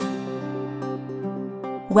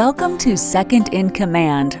Welcome to Second in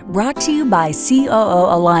Command, brought to you by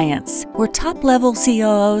COO Alliance, where top-level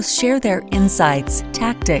COOs share their insights,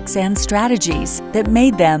 tactics, and strategies that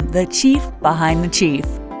made them the chief behind the chief.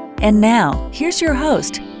 And now, here's your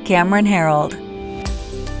host, Cameron Harold.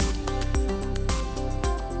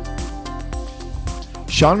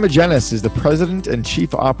 Sean Magennis is the President and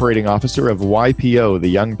Chief Operating Officer of YPO, the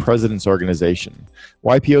Young Presidents Organization.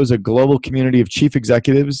 YPO is a global community of chief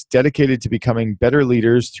executives dedicated to becoming better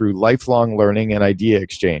leaders through lifelong learning and idea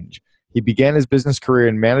exchange. He began his business career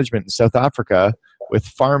in management in South Africa with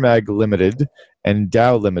Pharmag Limited and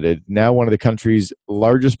Dow Limited, now one of the country's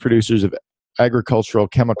largest producers of agricultural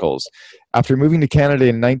chemicals. After moving to Canada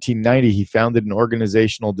in 1990, he founded an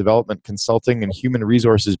organizational development consulting and human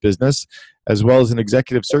resources business, as well as an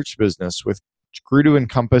executive search business, which grew to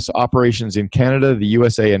encompass operations in Canada, the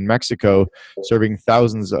USA, and Mexico, serving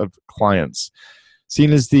thousands of clients.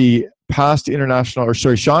 Sean is the past international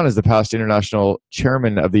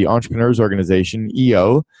chairman of the Entrepreneurs Organization,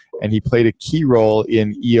 EO, and he played a key role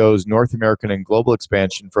in EO's North American and global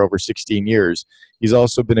expansion for over 16 years. He's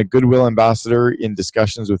also been a goodwill ambassador in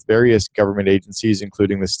discussions with various government agencies,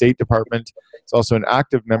 including the State Department. He's also an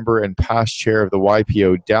active member and past chair of the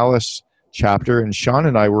YPO Dallas chapter. And Sean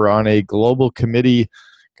and I were on a global committee,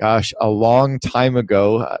 a long time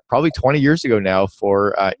ago, probably 20 years ago now,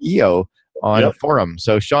 for EO on Forum.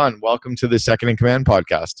 So Sean, welcome to the Second in Command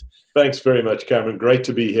podcast. Thanks very much, Cameron. Great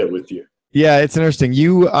to be here with you. Yeah, it's interesting.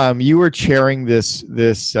 You were chairing this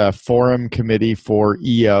forum committee for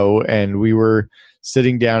EO, and we were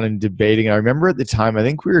sitting down and debating. I remember at the time, I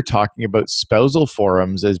think we were talking about spousal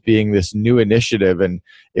forums as being this new initiative, and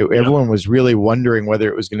everyone was really wondering whether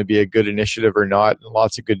it was going to be a good initiative or not.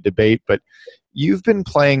 Lots of good debate, but you've been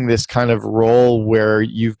playing this kind of role where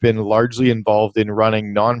you've been largely involved in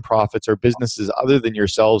running nonprofits or businesses other than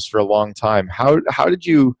yourselves for a long time. How did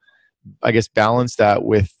you, I guess, balance that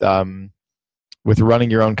with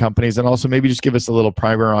running your own companies, and also maybe just give us a little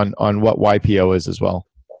primer on what YPO is as well?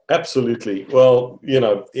 Absolutely. Well,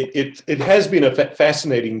 it has been a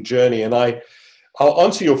fascinating journey, and I'll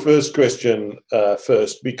answer your first question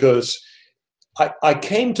first, because I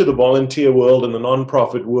came to the volunteer world and the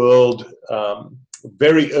nonprofit world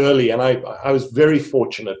very early, and I was very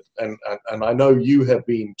fortunate, and I know you have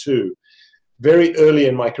been too. Very early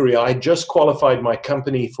in my career, I just qualified my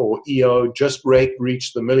company for EO, just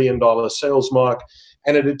reached the $1 million sales mark,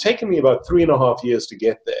 and it had taken me about 3.5 years to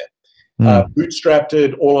get there. Bootstrapped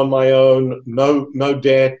it all on my own, no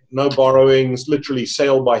debt, no borrowings, literally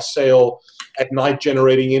sale by sale, at night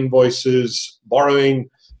generating invoices,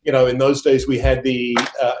 borrowing. In those days we had we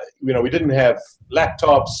didn't have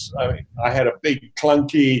laptops. I had a big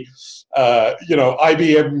clunky,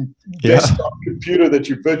 IBM desktop computer that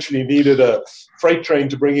you virtually needed a freight train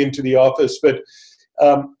to bring into the office. But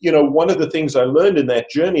one of the things I learned in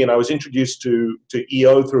that journey, and I was introduced to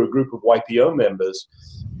EO through a group of YPO members,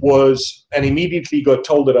 and immediately got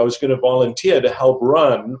told that I was going to volunteer to help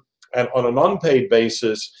run, and on an unpaid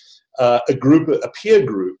basis, a peer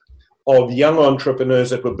group of young entrepreneurs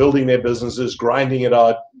that were building their businesses, grinding it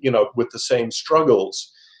out, with the same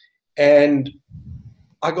struggles. And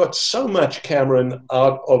I got so much, Cameron,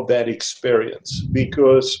 out of that experience,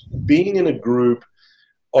 because being in a group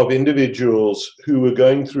of individuals who were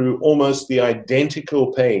going through almost the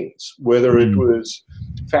identical pains, whether it was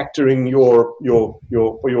factoring your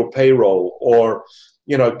payroll, or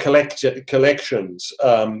collections,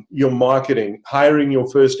 your marketing, hiring your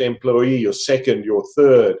first employee, your second, your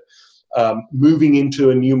third, moving into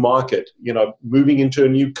a new market, moving into a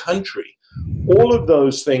new country. All of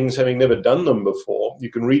those things, having never done them before, you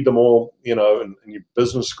can read them all, and your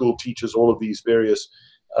business school teaches all of these various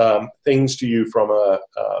things to you from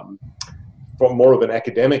more of an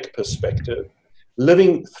academic perspective.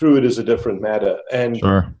 Living through it is a different matter. And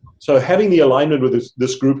so having the alignment with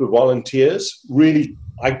this group of volunteers, really,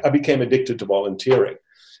 I became addicted to volunteering.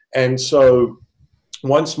 And so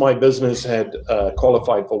once my business had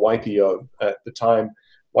qualified for YPO, at the time,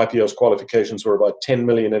 YPO's qualifications were about 10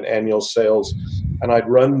 million in annual sales, and I'd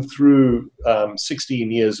run through 16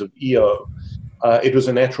 years of EO. It was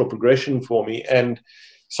a natural progression for me. And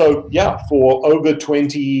so, for over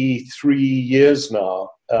 23 years now,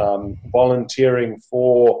 volunteering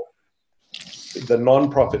for the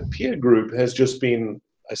nonprofit peer group has just been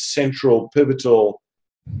a central, pivotal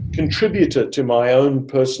contributor to my own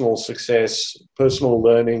personal success, personal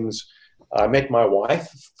learnings. I met my wife,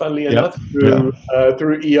 funnily enough,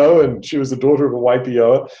 through EO, and she was the daughter of a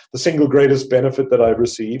YPO, the single greatest benefit that I've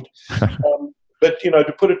received. But,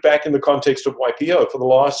 to put it back in the context of YPO, for the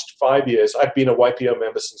last 5 years, I've been a YPO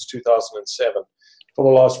member since 2007. for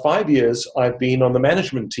the last 5 years, I've been on the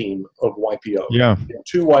management team of YPO. Yeah.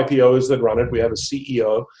 Two YPOs that run it. We have a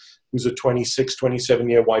CEO who's a 26,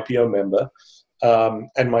 27-year YPO member,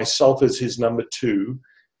 and myself as his number two.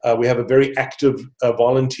 We have a very active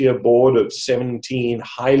volunteer board of 17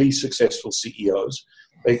 highly successful CEOs.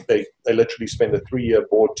 They literally spend a 3-year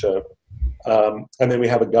board term. And then we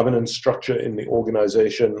have a governance structure in the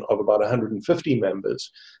organization of about 150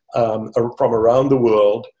 members from around the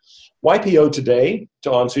world. YPO today,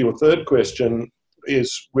 to answer your third question,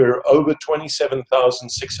 is we're over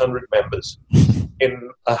 27,600 members in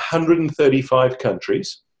 135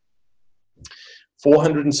 countries,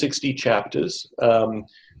 460 chapters.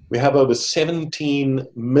 We have over 17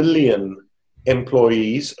 million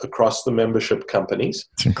employees across the membership companies.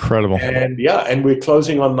 It's incredible. And we're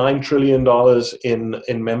closing on $9 trillion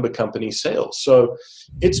in member company sales. So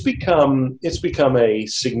it's become a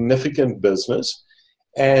significant business.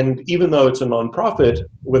 And even though it's a nonprofit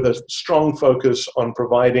with a strong focus on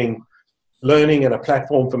providing learning and a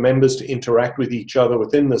platform for members to interact with each other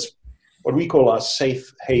within this, what we call our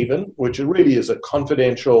safe haven, which really is a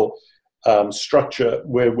confidential structure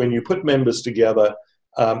where when you put members together,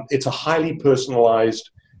 it's a highly personalized,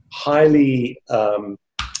 highly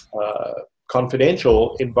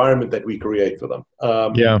confidential environment that we create for them.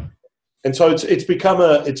 And so it's become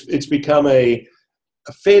a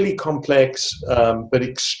fairly complex but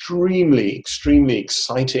extremely, extremely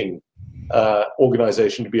exciting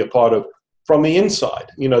organization to be a part of from the inside.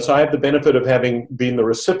 So I have the benefit of having been the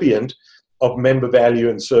recipient of member value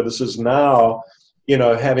and services now,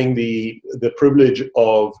 having the privilege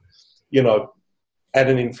of, at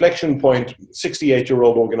an inflection point,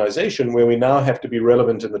 68-year-old organization where we now have to be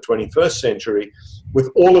relevant in the 21st century with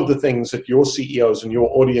all of the things that your CEOs and your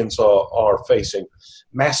audience are facing.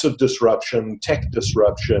 Massive disruption, tech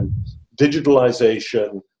disruption,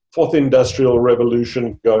 digitalization, fourth industrial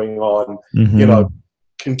revolution going on,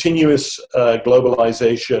 continuous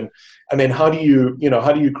globalization. And then how do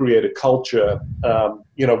you create a culture,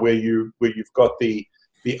 where you've got the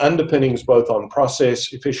underpinnings both on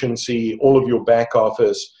process, efficiency, all of your back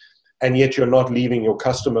office, and yet you're not leaving your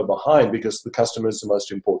customer behind because the customer is the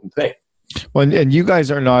most important thing. Well, and you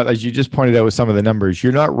guys are not, as you just pointed out with some of the numbers,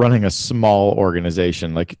 you're not running a small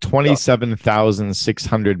organization, like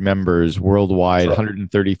 27,600 members worldwide,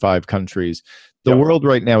 135 countries. The world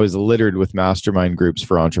right now is littered with mastermind groups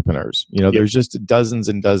for entrepreneurs. There's just dozens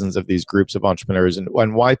and dozens of these groups of entrepreneurs, and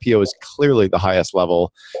YPO is clearly the highest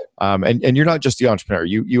level. And you're not just the entrepreneur;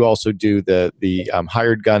 you also do the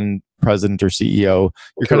hired gun president or CEO.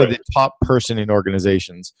 You're kind of the top person in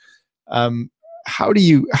organizations. How do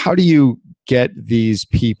you get these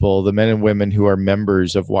people, the men and women who are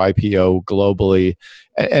members of YPO globally?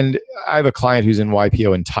 And I have a client who's in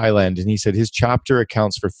YPO in Thailand, and he said his chapter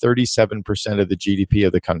accounts for 37% of the GDP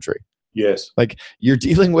of the country. Yes. Like, you're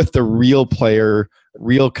dealing with the real player,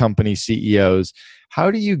 real company CEOs.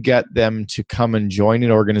 How do you get them to come and join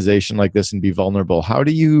an organization like this and be vulnerable? How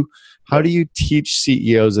do you teach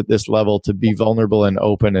CEOs at this level to be vulnerable and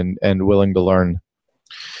open and willing to learn?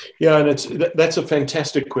 Yeah, and that's a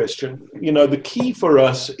fantastic question. The key for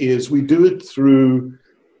us is we do it through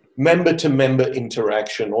member-to-member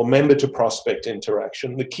interaction or member-to-prospect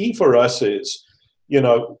interaction. The key for us is,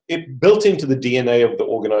 it built into the DNA of the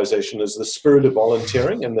organization is the spirit of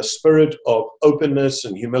volunteering and the spirit of openness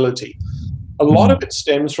and humility. A lot of it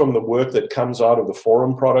stems from the work that comes out of the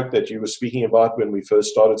Forum product that you were speaking about when we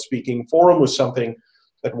first started speaking. Forum was something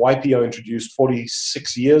that YPO introduced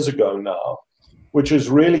 46 years ago now, which is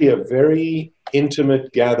really a very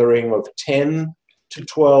intimate gathering of 10 to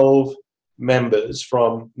 12 members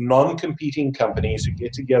from non-competing companies who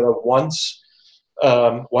get together once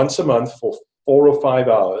a month for 4 or 5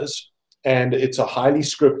 hours. And it's a highly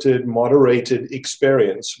scripted, moderated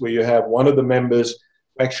experience where you have one of the members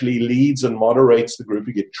who actually leads and moderates the group.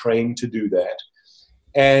 You get trained to do that.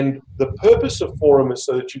 And the purpose of Forum is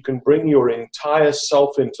so that you can bring your entire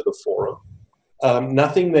self into the Forum.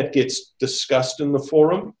 Nothing that gets discussed in the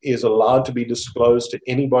Forum is allowed to be disclosed to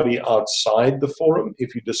anybody outside the Forum.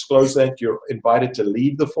 If you disclose that, you're invited to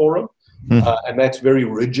leave the Forum, and that's very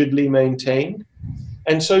rigidly maintained.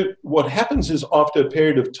 And so what happens is after a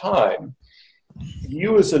period of time,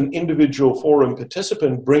 you as an individual Forum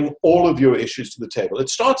participant bring all of your issues to the table. It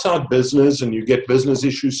starts out business and you get business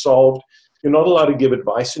issues solved. You're not allowed to give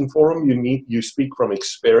advice in Forum. You speak from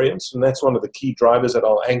experience, and that's one of the key drivers that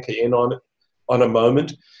I'll anchor in on a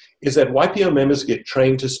moment, is that YPO members get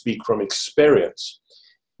trained to speak from experience,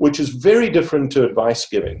 which is very different to advice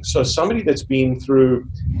giving. So somebody that's been through,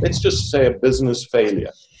 let's just say, a business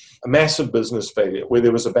failure, a massive business failure where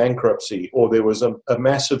there was a bankruptcy or there was a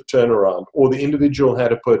massive turnaround, or the individual had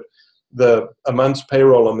to put a month's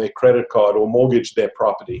payroll on their credit card or mortgage their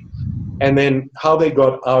property, and then how they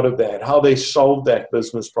got out of that, how they solved that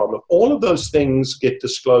business problem. All of those things get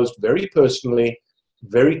disclosed very personally,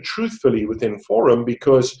 very truthfully within Forum,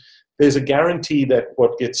 because there's a guarantee that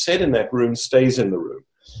what gets said in that room stays in the room.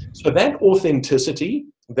 So that authenticity,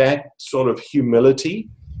 that sort of humility,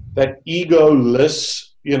 that ego-less,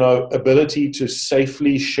 ability to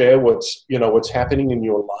safely share what's happening in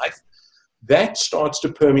your life, that starts to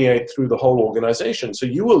permeate through the whole organization. So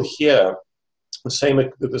you will hear the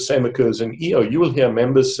same occurs in EO. You will hear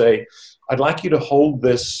members say, "I'd like you to hold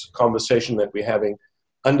this conversation that we're having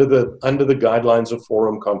under the guidelines of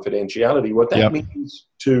Forum confidentiality." What that means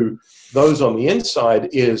to those on the inside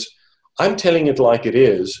is, I'm telling it like it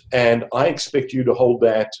is, and I expect you to hold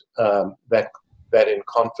that in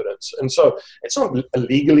confidence. And so it's not a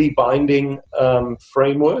legally binding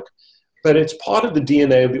framework, but it's part of the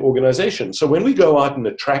DNA of the organization. So when we go out and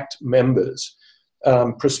attract members,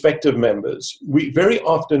 prospective members, we very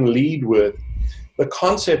often lead with the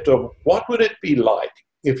concept of what would it be like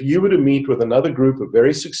if you were to meet with another group of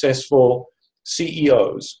very successful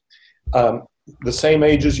CEOs, the same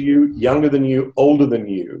age as you, younger than you, older than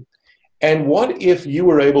you, and what if you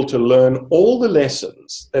were able to learn all the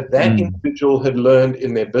lessons that individual had learned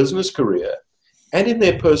in their business career and in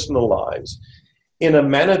their personal lives in a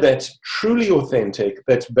manner that's truly authentic,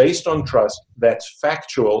 that's based on trust, that's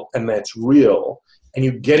factual, and that's real, and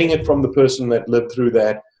you're getting it from the person that lived through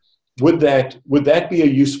that? Would that be a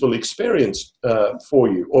useful experience for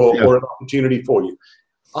you, or an opportunity for you?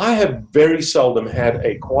 I have very seldom had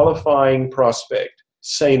a qualifying prospect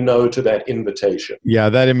say no to that invitation. Yeah,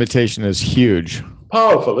 that invitation is huge.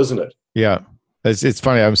 Powerful, isn't it? Yeah. It's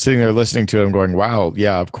funny. I'm sitting there listening to it. I'm going, wow,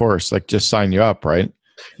 yeah, of course. Like, just sign you up, right?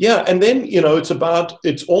 Yeah, and then,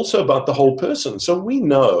 it's also about the whole person. So we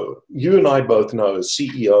know, you and I both know as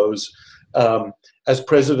CEOs, as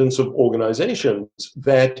presidents of organizations,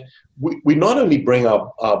 that we not only bring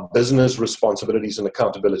our business responsibilities and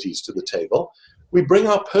accountabilities to the table, we bring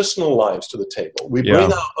our personal lives to the table. We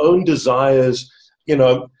bring our own desires.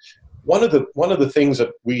 One of the things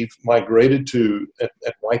that we've migrated to at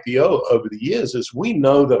YPO over the years is we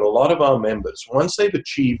know that a lot of our members, once they've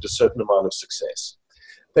achieved a certain amount of success,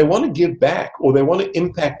 they want to give back, or they want to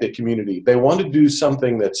impact their community. They want to do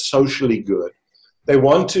something that's socially good. They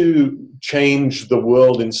want to change the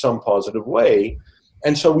world in some positive way.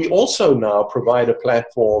 And so we also now provide a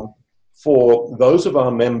platform for those of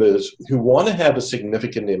our members who want to have a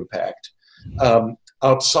significant impact,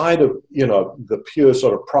 outside of the pure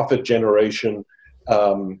sort of profit generation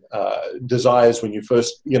desires when you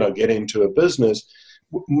first get into a business.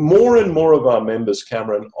 More and more of our members,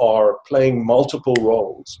 Cameron, are playing multiple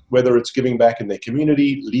roles, whether it's giving back in their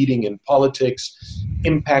community, leading in politics,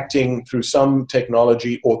 impacting through some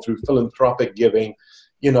technology or through philanthropic giving,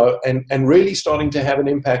 and really starting to have an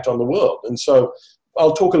impact on the world. And so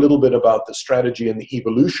I'll talk a little bit about the strategy and the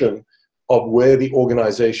evolution of where the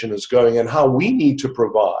organization is going and how we need to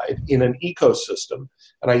provide in an ecosystem.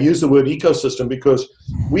 And I use the word ecosystem because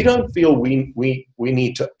we don't feel we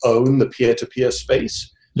need to own the peer-to-peer space.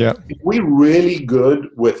 Yeah. If we're really good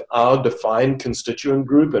with our defined constituent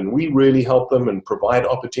group and we really help them and provide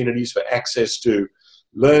opportunities for access to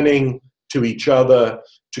learning, to each other,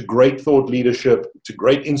 to great thought leadership, to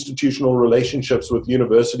great institutional relationships with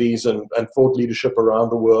universities and thought leadership around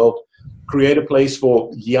the world, create a place for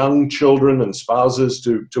young children and spouses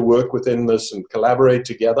to work within this and collaborate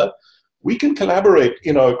together. We can collaborate,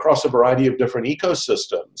 across a variety of different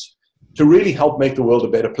ecosystems to really help make the world a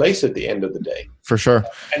better place at the end of the day. For sure.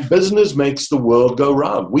 And business makes the world go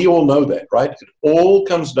round. We all know that, right? It all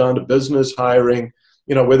comes down to business hiring,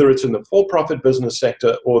 whether it's in the for-profit business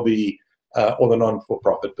sector or the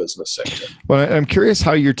non-for-profit business sector. Well, I'm curious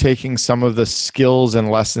how you're taking some of the skills and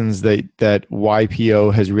lessons that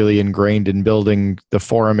YPO has really ingrained in building the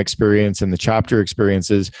forum experience and the chapter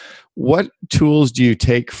experiences. What tools do you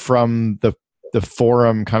take from the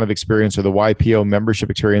forum kind of experience or the YPO membership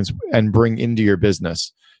experience and bring into your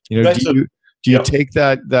business? Do you take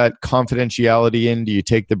that confidentiality in? Do you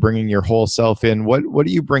take the bringing your whole self in? What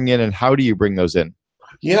do you bring in, and how do you bring those in?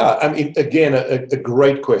 Yeah, I mean, again, a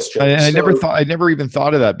great question. I never even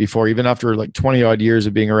thought of that before, even after like 20 odd years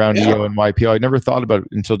of being around EO and YPO. I never thought about it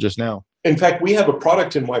until just now. In fact, we have a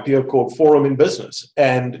product in YPO called Forum in Business.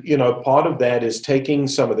 And, part of that is taking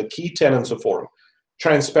some of the key tenets of Forum: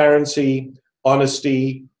 transparency,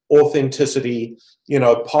 honesty, authenticity,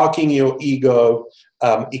 parking your ego,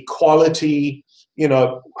 equality,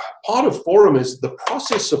 part of forum is the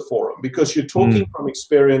process of forum, because you're talking from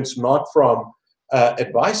experience, not from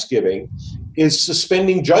advice giving, is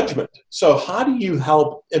suspending judgment. So how do you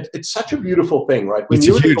help? It's such a beautiful thing, right? When it's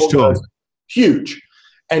a huge tool. Huge.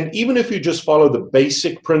 And even if you just follow the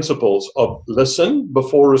basic principles of listen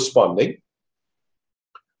before responding,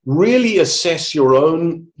 really assess your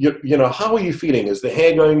own, how are you feeling? Is the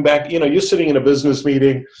hair going back? You're sitting in a business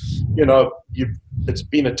meeting, it's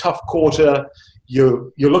been a tough quarter,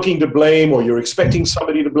 you're looking to blame, or you're expecting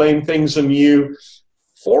somebody to blame things on you.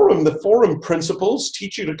 The forum principles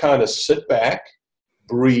teach you to kind of sit back,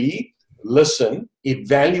 breathe, listen,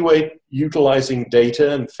 evaluate utilizing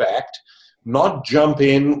data and fact, not jump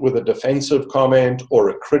in with a defensive comment or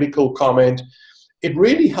a critical comment. It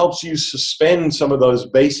really helps you suspend some of those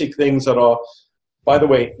basic things that are, by the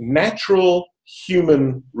way, natural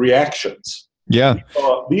human reactions. Yeah.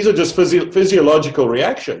 These are just physiological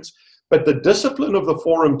reactions. But the discipline of the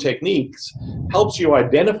forum techniques helps you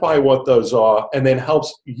identify what those are, and then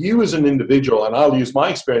helps you as an individual, and I'll use my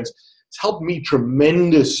experience, it's helped me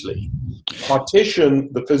tremendously partition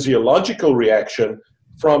the physiological reaction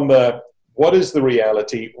from the what is the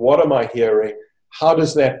reality, what am I hearing, how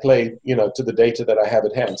does that play, to the data that I have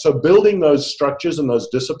at hand. So building those structures and those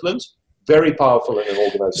disciplines, very powerful in an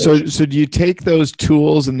organization. So do you take those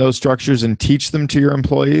tools and those structures and teach them to your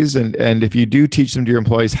employees? And if you do teach them to your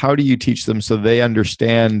employees, how do you teach them so they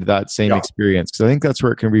understand that same experience? Because I think that's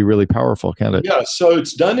where it can be really powerful, can't it? Yeah, so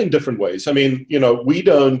it's done in different ways. I mean, we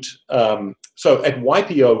don't, so at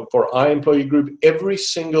YPO, for our employee group, every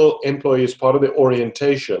single employee as part of the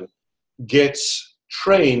orientation gets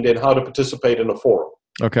trained in how to participate in a forum.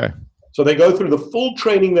 Okay. So they go through the full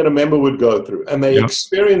training that a member would go through, and they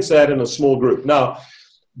experience that in a small group. Now,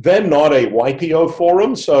 they're not a YPO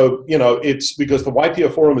forum, so, it's because the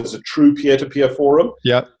YPO forum is a true peer-to-peer forum.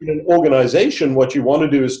 Yeah. In an organization, what you want to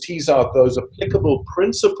do is tease out those applicable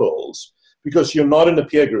principles, because you're not in a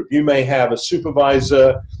peer group. You may have a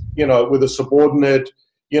supervisor, with a subordinate,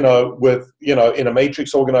 in a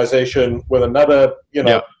matrix organization with another,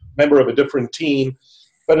 member of a different team.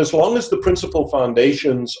 But as long as the principal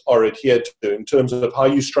foundations are adhered to in terms of how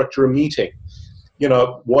you structure a meeting,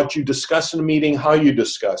 what you discuss in a meeting, how you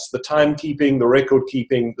discuss, the timekeeping, the record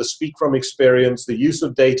keeping, the speak from experience, the use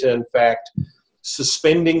of data and fact,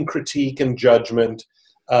 suspending critique and judgment,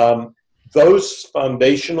 those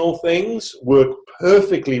foundational things work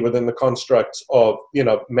perfectly within the constructs of,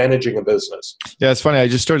 managing a business. Yeah, it's funny. I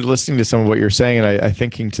just started listening to some of what you're saying, and I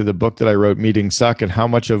thinking to the book that I wrote, Meetings Suck, and how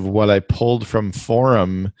much of what I pulled from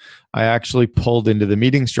forum, I actually pulled into the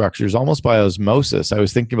meeting structures almost by osmosis. I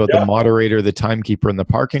was thinking about the moderator, the timekeeper in the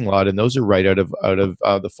parking lot, and those are right out of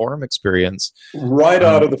the forum experience. Right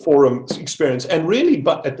out of the forum experience. And really,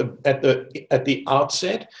 but at the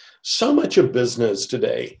outset, so much of business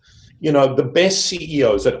today, the best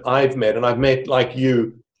CEOs that I've met, and I've met, like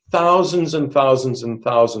you, thousands and thousands and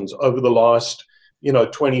thousands over the last,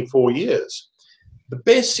 24 years. The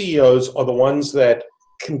best CEOs are the ones that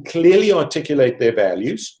can clearly articulate their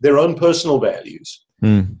values, their own personal values,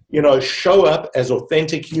 show up as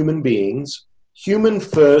authentic human beings, human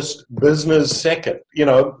first, business second,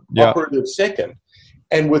 operative second.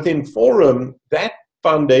 And within forum, that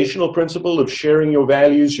foundational principle of sharing your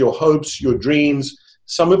values, your hopes, your dreams,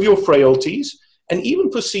 some of your frailties, and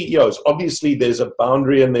even for CEOs, obviously there's a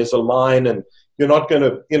boundary and there's a line, and you're not going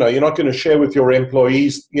to share with your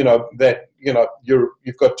employees, that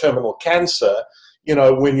you've got terminal cancer,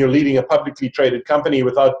 when you're leading a publicly traded company,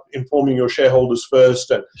 without informing your shareholders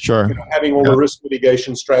first and having all the risk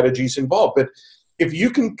mitigation strategies involved. But if you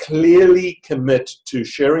can clearly commit to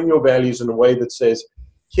sharing your values in a way that says,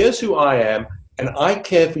 here's who I am, and I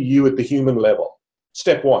care for you at the human level.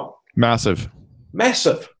 Step one. Massive,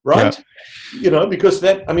 right? Yeah. Because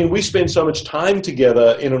we spend so much time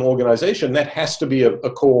together in an organization, that has to be a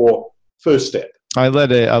core first step. I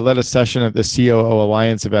led a session at the COO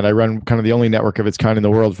Alliance event. I run kind of the only network of its kind in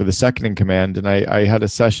the world for the second in command. And I had a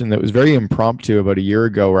session that was very impromptu about a year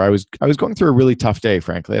ago, where I was going through a really tough day,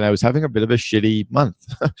 frankly, and I was having a bit of a shitty month.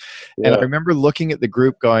 And I remember looking at the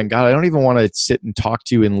group going, God, I don't even want to sit and talk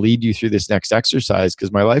to you and lead you through this next exercise,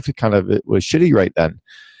 because my life it was shitty right then.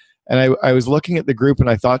 And I was looking at the group, and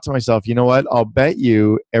I thought to myself, you know what? I'll bet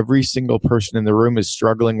you every single person in the room is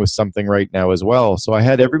struggling with something right now as well. So I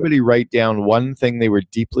had everybody write down one thing they were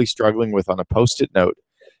deeply struggling with on a Post-it note.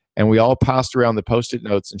 And we all passed around the Post-it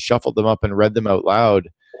notes and shuffled them up and read them out loud.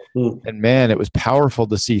 And man, it was powerful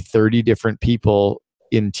to see 30 different people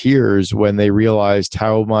in tears when they realized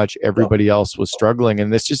how much everybody else was struggling.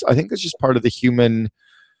 And I think that's just part of the human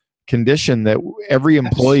condition, that every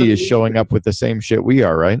employee is showing up with the same shit we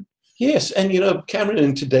are, right? Yes, and Cameron,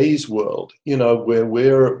 in today's world,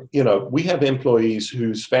 where we have employees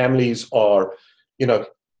whose families are,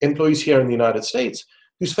 employees here in the United States,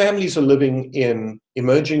 whose families are living in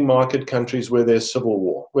emerging market countries where there's civil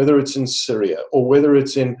war, whether it's in Syria or whether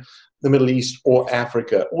it's in the Middle East or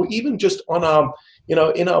Africa, or even just on our,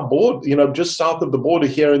 in our board, just south of the border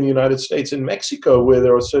here in the United States, in Mexico, where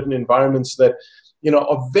there are certain environments that,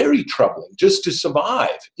 are very troubling. Just to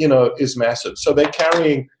survive, is massive. So they're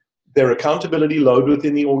carrying their accountability load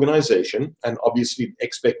within the organization and obviously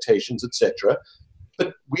expectations, etc.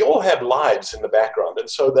 But we all have lives in the background. And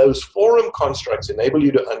so those forum constructs enable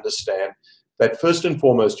you to understand that first and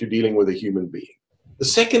foremost, you're dealing with a human being. The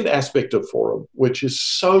second aspect of forum, which is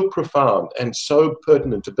so profound and so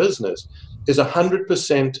pertinent to business, is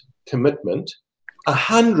 100% commitment,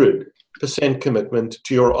 100% commitment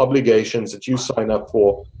to your obligations that you sign up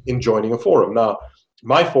for in joining a forum. Now,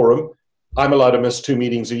 my forum, I'm allowed to miss 2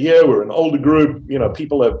 meetings a year. We're an older group.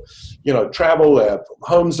 People have, travel, they have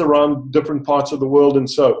homes around different parts of the world. And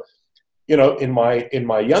so, in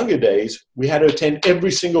my younger days, we had to attend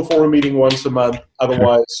every single forum meeting once a month.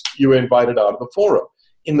 Otherwise, you were invited out of the forum.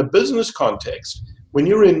 In the business context, when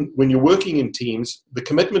you're working in teams, the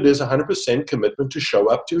commitment is 100% commitment to show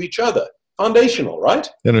up to each other. Foundational, right?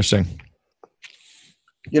 Interesting.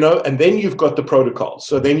 And then you've got the protocols.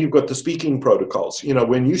 So then you've got the speaking protocols.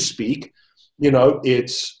 When you speak,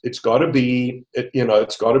 it's got to be,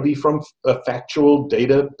 it's got to be from a factual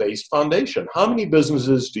data-based foundation. How many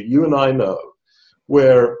businesses do you and I know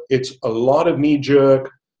where it's a lot of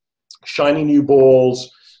knee-jerk, shiny new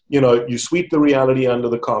balls, you sweep the reality under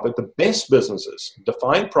the carpet? The best businesses,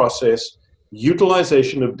 defined process,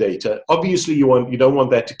 utilization of data. Obviously, you don't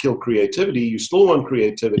want that to kill creativity. You still want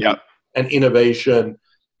creativity and innovation.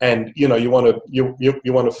 And you want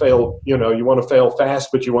to fail. You want to fail fast,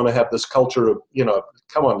 but you want to have this culture of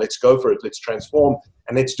come on, let's go for it, let's transform,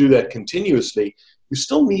 and let's do that continuously. You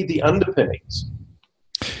still need the underpinnings.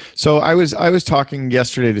 So I was talking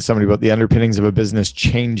yesterday to somebody about the underpinnings of a business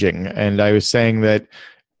changing, and I was saying that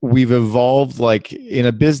we've evolved like in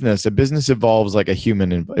a business evolves like a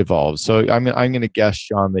human evolves. So I'm going to guess,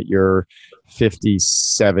 Sean, that you're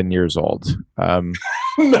 57 years old.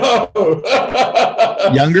 No.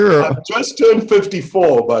 Younger? Or? I just turned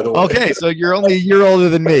 54, by the way. Okay, so you're only a year older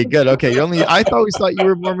than me. Good. Okay, I always thought you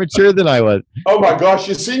were more mature than I was. Oh my gosh,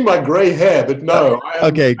 you're seeing my gray hair, but no.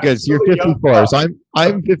 Okay, good. So you're 54. So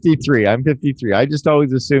I'm 53. I'm 53. I just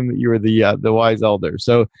always assumed that you were the wise elder.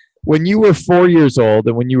 So when you were 4 years old,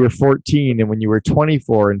 and when you were 14, and when you were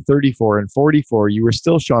 24 and 34 and 44, you were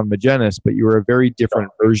still Sean Magennis, but you were a very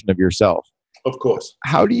different version of yourself. Of course.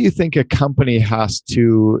 How do you think a company has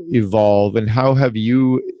to evolve, and how have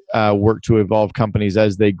you worked to evolve companies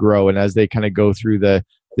as they grow and as they kind of go through the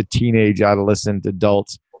teenage, adolescent,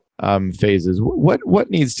 adult phases?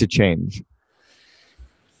 What needs to change?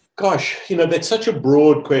 Gosh, that's such a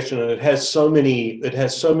broad question, and it has so many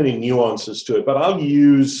nuances to it. But I'll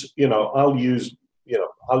use YPO,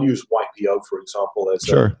 for example, as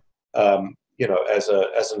sure. As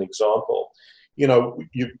an example.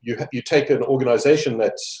 You take an organization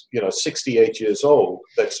that's 68 years old,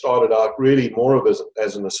 that started out really more of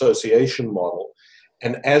as an association model,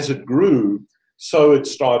 and as it grew, so it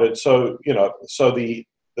started. So the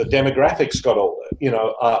demographics got older.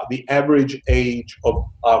 The average age of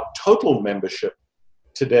our total membership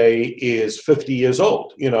today is 50 years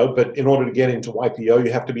old. But in order to get into YPO,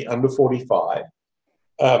 you have to be under 45.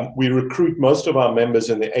 We recruit most of our members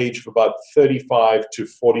in the age of about 35 to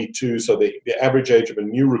 42. So the average age of a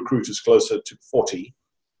new recruit is closer to 40.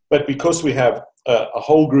 But because we have a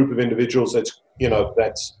whole group of individuals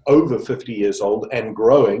that's over 50 years old and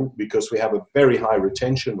growing, because we have a very high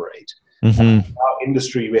retention rate. Mm-hmm. In our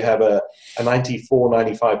industry, we have a 94,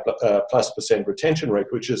 95 plus % retention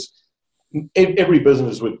rate, which is every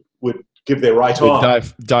business would give their right arm.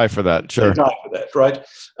 Die for that, sure. Die for that, right?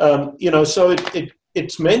 So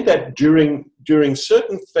it's meant that during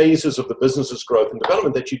certain phases of the business's growth and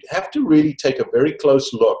development, that you have to really take a very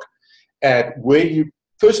close look at where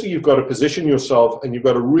firstly, you've got to position yourself, and you've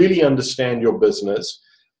got to really understand your business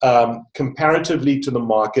comparatively to the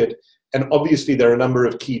market. And obviously, there are a number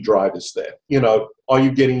of key drivers there. Are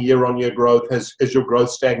you getting year-on-year growth? Has your growth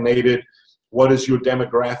stagnated? What is your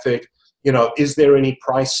demographic? Is there any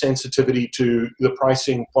price sensitivity to the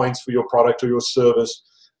pricing points for your product or your service?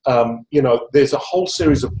 There's a whole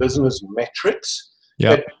series of business metrics.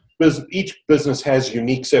 Yep. That each business has a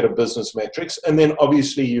unique set of business metrics. And then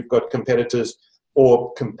obviously you've got competitors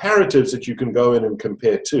or comparatives that you can go in and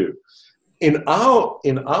compare to. In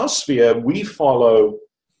our sphere, we follow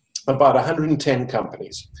about 110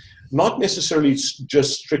 companies. not necessarily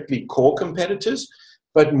just strictly core competitors,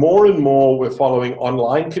 but more and more we're following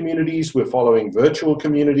online communities, we're following virtual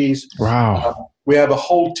communities. Wow. We have a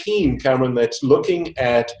whole team, Cameron, that's looking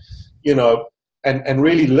at, and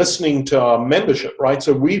really listening to our membership, right?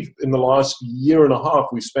 So in the last year and a half,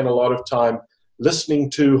 we've spent a lot of time listening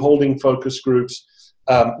to, holding focus groups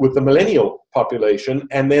with the millennial population,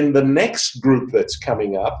 and then the next group that's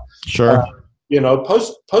coming up, Sure.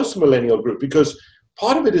 Post-millennial group, because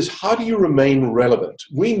part of it is how do you remain relevant?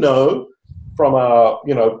 We know from our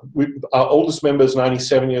oldest member is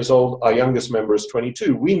 97 years old, our youngest member is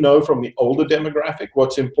 22. We know from the older demographic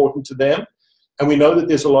what's important to them, and we know that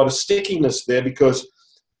there's a lot of stickiness there because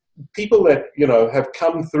people that have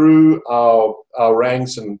come through our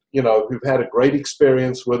ranks and who've had a great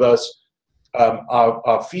experience with us.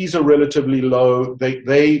 Our fees are relatively low.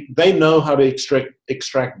 They know how to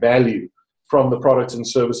extract value from the products and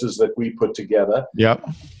services that we put together. Yep.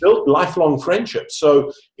 Built lifelong friendships.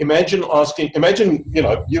 So imagine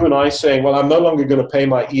you and I saying, well, I'm no longer going to pay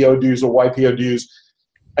my EO dues or YPO dues.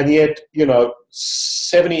 And yet,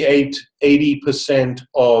 78, 80%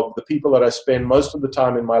 of the people that I spend most of the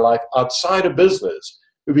time in my life outside of business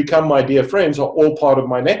who become my dear friends are all part of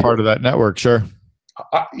my network. Part of that network, sure.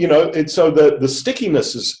 So the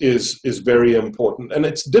stickiness is very important. And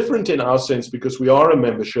it's different in our sense because we are a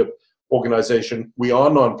membership organization. We are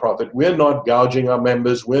nonprofit. We're not gouging our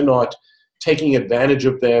members. We're not taking advantage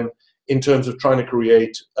of them in terms of trying to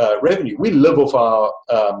create revenue. We live off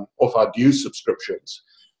our dues subscriptions.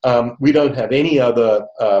 We don't have any other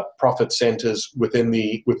profit centers within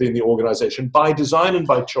the organization by design and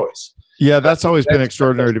by choice. Yeah, that's always been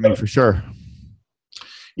extraordinary to me for sure.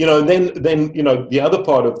 Then the other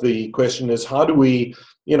part of the question is how do we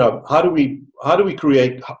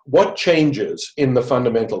create what changes in the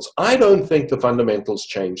fundamentals? I don't think the fundamentals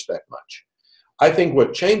change that much. I think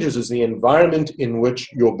what changes is the environment in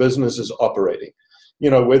which your business is operating.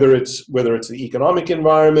 Whether it's the economic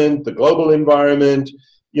environment, the global environment,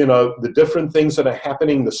 the different things that are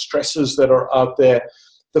happening, the stresses that are out there.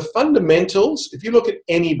 The fundamentals, if you look at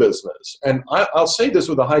any business, and I'll say this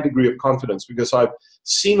with a high degree of confidence because I've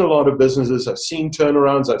seen a lot of businesses, I've seen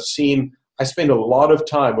turnarounds, I spend a lot of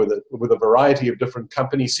time with a variety of different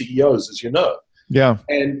company CEOs, as you know. Yeah.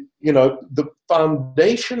 And, the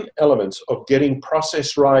foundation elements of getting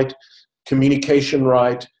process right, communication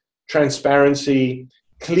right, transparency,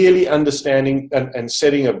 clearly understanding and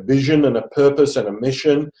setting a vision and a purpose and a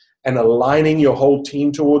mission and aligning your whole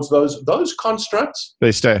team towards those constructs.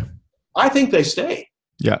 They stay. I think they stay.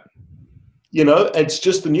 Yeah. It's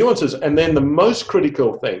just the nuances. And then the most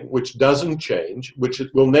critical thing, which doesn't change, which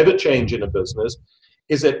it will never change in a business,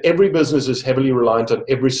 is that every business is heavily reliant on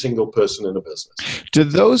every single person in a business. Do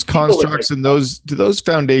those constructs and those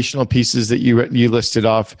foundational pieces that you listed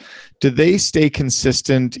off, do they stay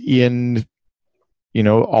consistent in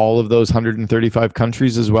all of those 135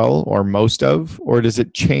 countries as well, or most of, or does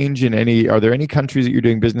it change are there any countries that you're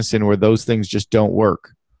doing business in where those things just don't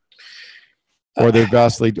work? Or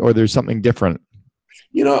or there's something different?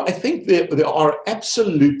 I think there are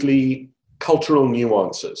absolutely cultural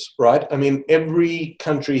nuances, right? I mean, every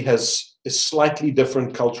country has slightly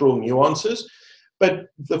different cultural nuances, but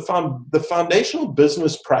the foundational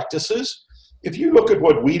business practices, if you look at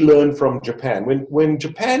what we learned from Japan, when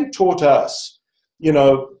Japan taught us,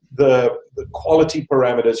 the quality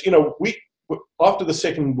parameters, we after the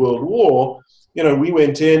Second World War, we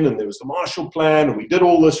went in and there was the Marshall Plan and we did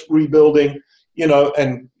all this rebuilding,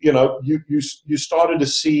 and you started to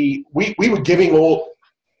see we were giving all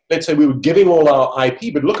our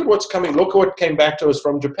IP, but look at what's coming. Look at what came back to us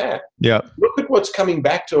from Japan. Yeah. Look at what's coming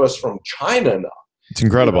back to us from China now. It's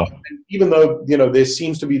incredible. Even though, there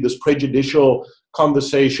seems to be this prejudicial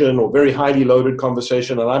conversation or very highly loaded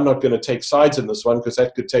conversation, and I'm not going to take sides in this one because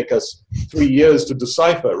that could take us 3 years to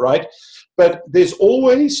decipher, right? But there's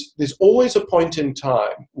always a point in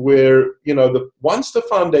time where, once the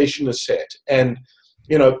foundation is set and,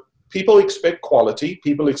 people expect quality,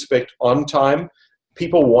 people expect on time,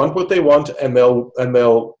 people want what they want, and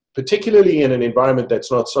they'll particularly in an environment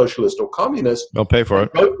that's not socialist or communist, they'll pay for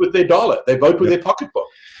it. Vote with their dollar. They vote with their pocketbook.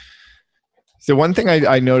 So one thing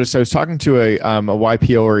I noticed, I was talking to a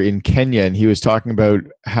YPOer in Kenya, and he was talking about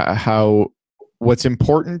how what's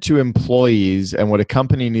important to employees and what a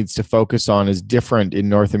company needs to focus on is different in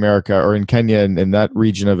North America or in Kenya and in that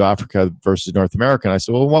region of Africa versus North America. And I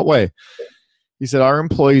said, well, in what way? He said, our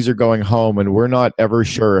employees are going home and we're not ever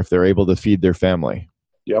sure if they're able to feed their family.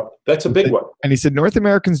 Yep, that's a big one. And he said, North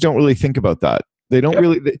Americans don't really think about that. They don't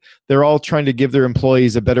really, they're all trying to give their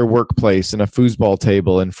employees a better workplace and a foosball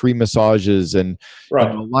table and free massages and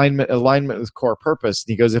alignment with core purpose.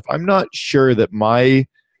 And he goes, if I'm not sure that my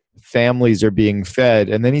families are being fed,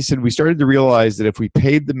 and then he said, we started to realize that if we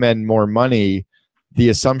paid the men more money, the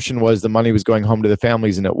assumption was the money was going home to the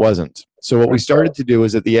families, and it wasn't. So what we started to do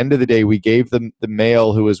is at the end of the day, we gave them the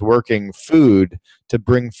male who was working food to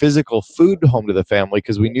bring physical food home to the family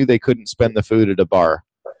because we knew they couldn't spend the food at a bar.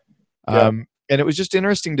 And it was just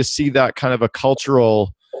interesting to see that kind of a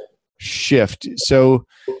cultural shift. So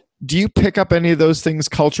do you pick up any of those things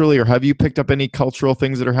culturally, or have you picked up any cultural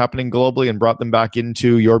things that are happening globally and brought them back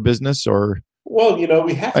into your business? Or, well,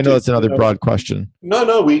 we have to. I know it's another broad question.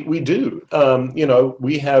 No, we do.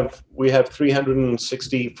 We have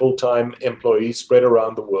 360 full-time employees spread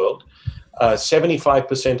around the world.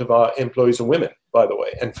 75% of our employees are women, by the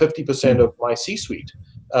way, and 50% of my C-suite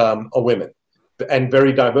are women, and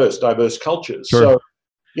very diverse cultures. Sure.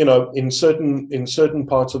 So, in certain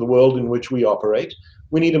parts of the world in which we operate,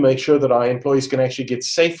 we need to make sure that our employees can actually get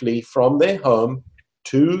safely from their home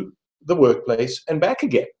to the workplace and back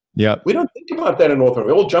again. Yeah, we don't think about that in North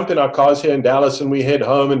America. We all jump in our cars here in Dallas and we head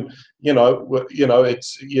home, and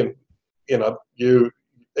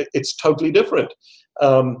it's totally different.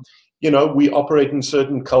 We operate in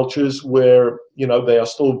certain cultures where they are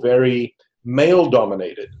still very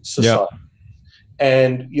male-dominated society. Yeah.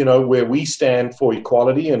 And, where we stand for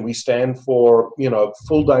equality and we stand for,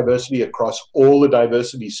 full diversity across all the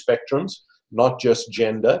diversity spectrums, not just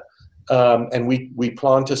gender. And we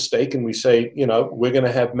plant a stake and we say, we're going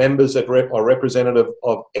to have members that are representative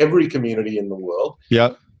of every community in the world.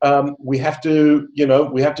 Yeah. We have to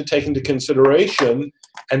take into consideration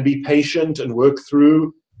and be patient and work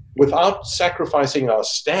through without sacrificing our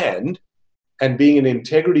stand and being in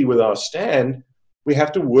integrity with our stand. We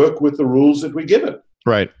have to work with the rules that we're given.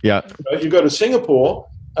 Right. Yeah. You go to Singapore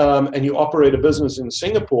and you operate a business in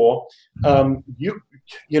Singapore. You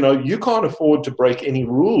can't afford to break any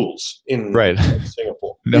rules in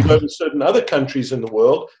Singapore. No. You go to certain other countries in the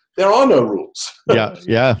world, there are no rules.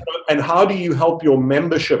 Yeah. And how do you help your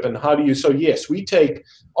membership? And how do you? So yes,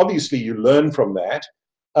 obviously you learn from that.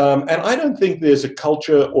 And I don't think there's a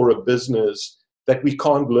culture or a business that we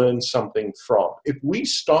can't learn something from. If we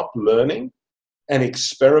stop learning and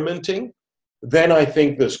experimenting, then I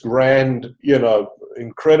think this grand,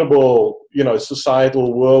 incredible,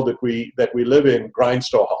 societal world that we live in grinds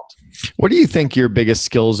to a halt. What do you think your biggest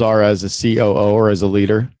skills are as a COO or as a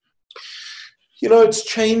leader? It's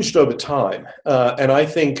changed over time, and I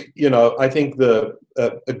think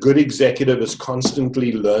a good executive is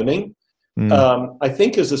constantly learning. I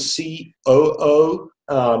think as a COO,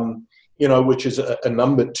 which is a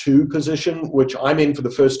number 2 position, which I'm in for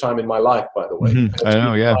the first time in my life, by the way. Mm-hmm. I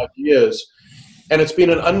know, yeah. 5 years. And it's been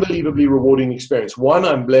an unbelievably rewarding experience. One,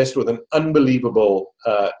 I'm blessed with an unbelievable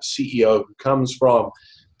CEO who comes from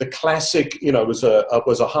the classic, was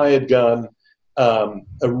a hired gun, a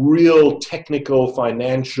real technical,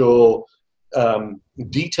 financial,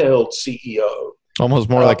 detailed CEO. Almost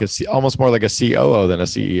more like a COO than a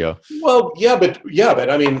CEO. Well, yeah, but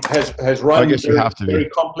I mean, has run very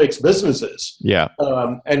complex businesses. Yeah.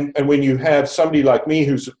 And when you have somebody like me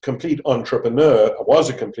who's a complete entrepreneur, was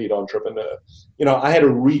a complete entrepreneur, I had to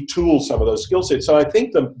retool some of those skill sets. So I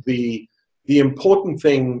think the important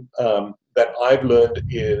thing that I've learned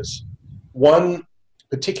is, one,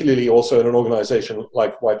 particularly also in an organization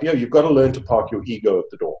like YPO, you've got to learn to park your ego at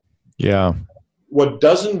the door. Yeah. What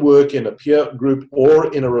doesn't work in a peer group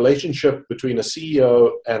or in a relationship between a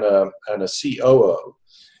CEO and a COO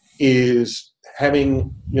is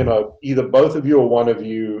having, either both of you or one of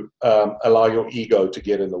you allow your ego to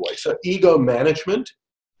get in the way. So ego management,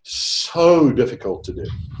 so difficult to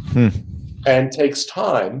do and takes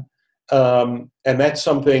time. And that's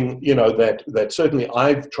something, that certainly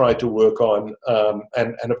I've tried to work on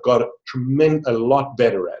and have got a lot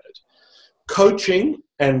better at it. Coaching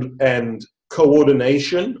and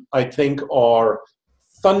coordination, I think, are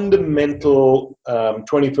fundamental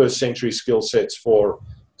 21st century skill sets for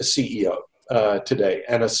a CEO today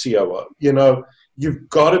and a COO. You've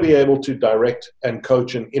got to be able to direct and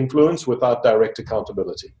coach and influence without direct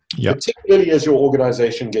accountability, particularly as your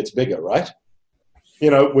organization gets bigger, right?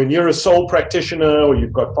 When you're a sole practitioner or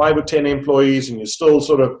you've got 5 or 10 employees and you're still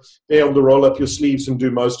sort of able to roll up your sleeves and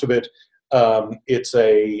do most of it,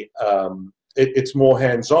 it's more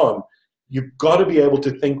hands-on. You've got to be able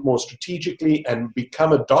to think more strategically and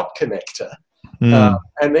become a dot connector,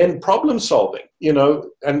 and then problem solving,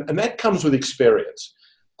 and that comes with experience.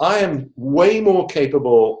 I am way more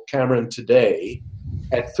capable, Cameron, today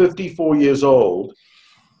at 54 years old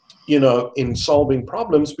in solving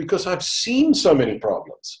problems because I've seen so many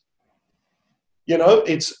problems.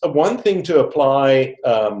 It's one thing to apply,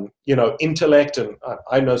 intellect, and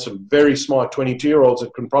I know some very smart 22-year-olds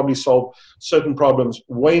that can probably solve certain problems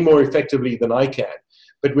way more effectively than I can.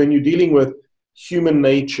 But when you're dealing with human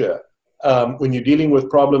nature, when you're dealing with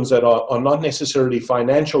problems that are not necessarily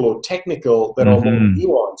financial or technical, that are more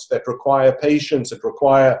nuanced, that require patience, that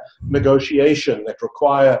require negotiation, that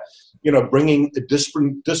require, bringing a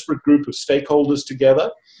disparate group of stakeholders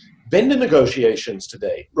together. Vendor negotiations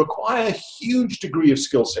today require a huge degree of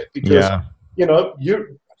skill set because, your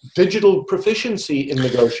digital proficiency in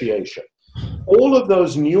negotiation. All of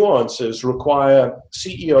those nuances require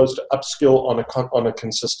CEOs to upskill on a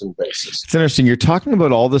consistent basis. It's interesting. You're talking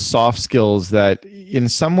about all the soft skills that in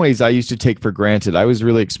some ways I used to take for granted. I was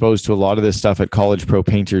really exposed to a lot of this stuff at College Pro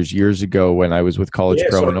Painters years ago when I was with College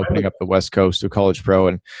Pro and opening up the West Coast of College Pro.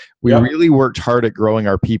 And we really worked hard at growing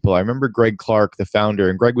our people. I remember Greg Clark, the founder,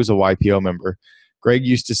 and Greg was a YPO member. Greg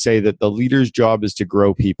used to say that the leader's job is to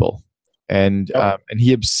grow people. And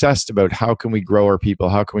he obsessed about how can we grow our people?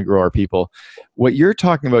 How can we grow our people? What you're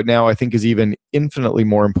talking about now, I think, is even infinitely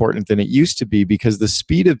more important than it used to be because the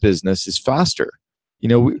speed of business is faster.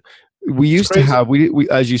 We used to have, we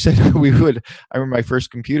as you said, I remember my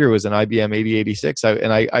first computer was an IBM 8086,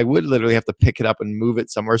 and I would literally have to pick it up and move it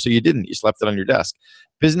somewhere. So you just left it on your desk.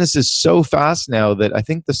 Business is so fast now that I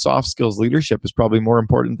think the soft skills leadership is probably more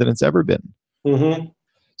important than it's ever been. Mm-hmm.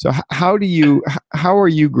 So how are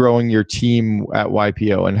you growing your team at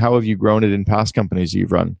YPO, and how have you grown it in past companies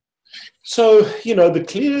you've run? So,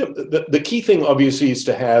 the key thing obviously is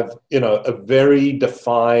to have, a very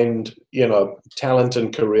defined, talent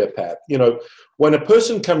and career path. When a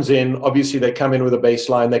person comes in, obviously they come in with a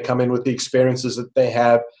baseline, they come in with the experiences that they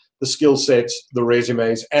have, the skill sets, the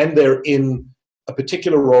resumes, and they're in a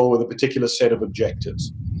particular role with a particular set of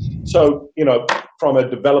objectives. So, from a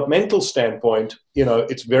developmental standpoint,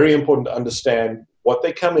 it's very important to understand what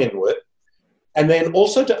they come in with, and then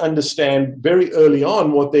also to understand very early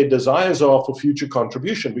on what their desires are for future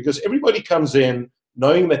contribution, because everybody comes in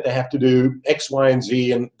knowing that they have to do X, Y, and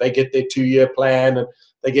Z, and they get their 2-year plan and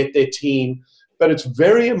they get their team. But it's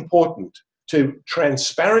very important to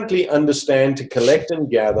transparently understand, to collect and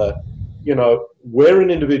gather, where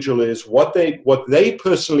an individual is, what they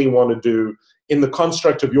personally want to do in the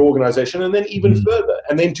construct of your organization, and then even further,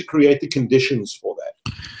 and then to create the conditions for that.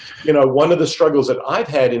 One of the struggles that I've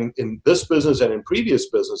had in this business and in previous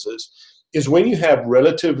businesses is when you have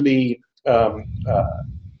relatively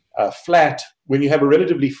flat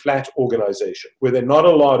organization where there's not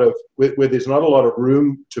a lot of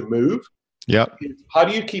room to move. Yeah. How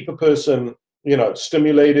do you keep a person,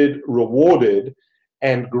 stimulated, rewarded,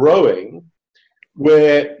 and growing,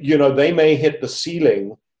 where they may hit the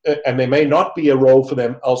ceiling and there may not be a role for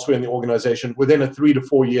them elsewhere in the organization within a 3 to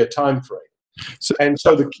 4 year time frame. So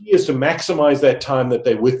the key is to maximize that time that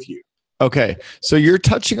they're with you. Okay, so you're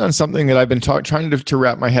touching on something that I've been trying to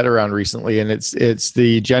wrap my head around recently, and it's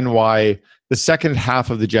the Gen Y, the second half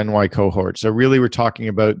of the Gen Y cohort. So really, we're talking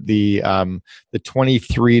about the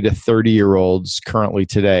 23 to 30-year-olds currently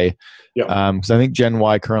today. Yeah. Because I think Gen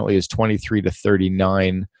Y currently is 23 to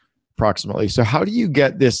 39 approximately. So how do you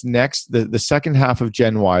get this the second half of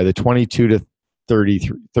Gen Y, the 22 to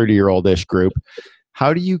 30-year-old-ish group?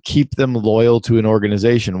 How do you keep them loyal to an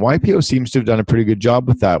organization? YPO seems to have done a pretty good job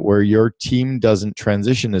with that, where your team doesn't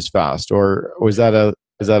transition as fast. Or is that a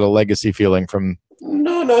legacy feeling from?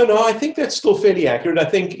 No. I think that's still fairly accurate. I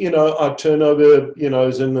think, our turnover,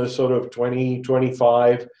 is in the sort of 20,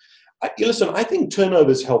 25. Listen, I think turnover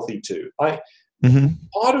is healthy too.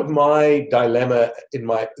 Part of my dilemma in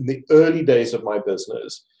the early days of my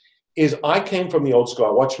business is I came from the old school.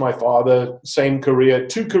 I watched my father, same career,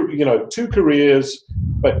 two careers,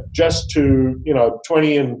 but just to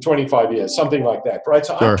 20 and 25 years, something like that, right?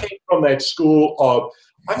 So sure. I came from that school of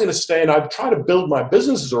I'm going to stay, and I'd try to build my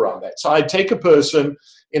businesses around that. So I'd take a person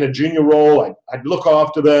in a junior role, I'd look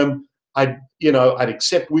after them, I'd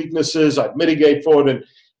accept weaknesses, I'd mitigate for it, and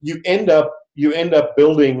you end up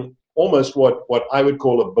building almost what I would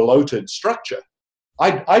call a bloated structure.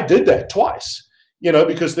 I did that twice.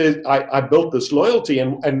 Because I built this loyalty,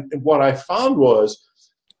 and what I found was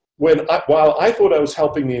while I thought I was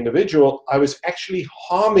helping the individual, I was actually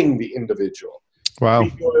harming the individual. Wow!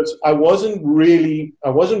 Because I wasn't really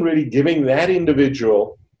giving that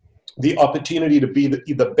individual the opportunity to be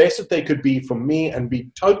the best that they could be for me and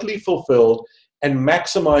be totally fulfilled and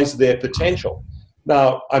maximize their potential.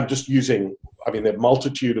 Now, I'm just using, there are a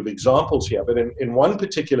multitude of examples here, but in one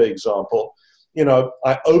particular example,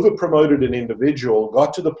 I over promoted an individual,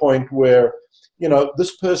 got to the point where,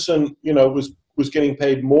 this person, was was getting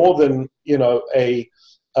paid more than,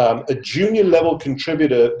 a junior level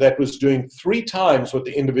contributor that was doing 3 times what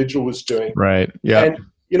the individual was doing. Right. Yeah. And,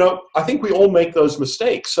 I think we all make those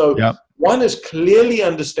mistakes. So Yeah. one is clearly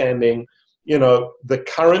understanding, the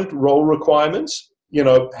current role requirements,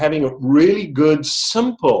 having a really good,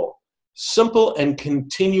 simple and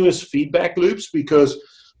continuous feedback loops, because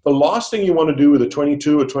the last thing you want to do with a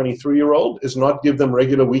 22 or 23-year-old is not give them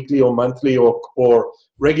regular weekly or monthly or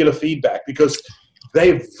regular feedback, because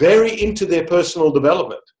they're very into their personal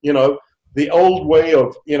development. The old way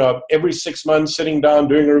of, every 6 months sitting down,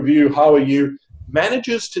 doing a review, how are you?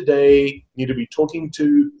 Managers today need to be talking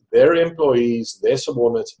to their employees, their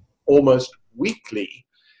subordinates, almost weekly,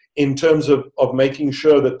 in terms of making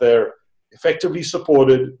sure that they're effectively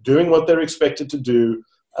supported, doing what they're expected to do,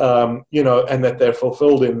 and that they're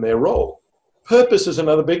fulfilled in their role. Purpose is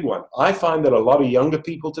another big one. I find that a lot of younger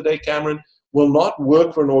people today, Cameron, will not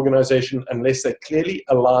work for an organization unless they clearly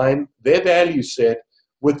align their value set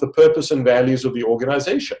with the purpose and values of the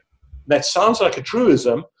organization. That sounds like a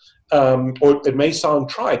truism, or it may sound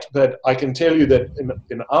trite, but I can tell you that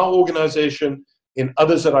in our organization, in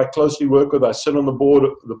others that I closely work with, I sit on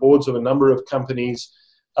the boards of a number of companies.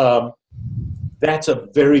 That's a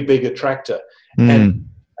very big attractor.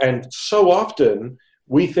 And so often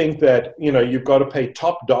we think that, you've got to pay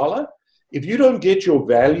top dollar. If you don't get your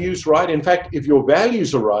values right, in fact, if your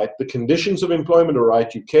values are right, the conditions of employment are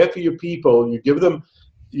right, you care for your people, you give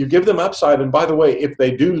them upside. And by the way, if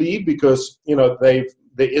they do leave because,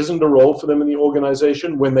 there isn't a role for them in the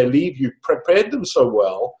organization, when they leave, you've prepared them so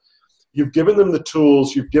well, you've given them the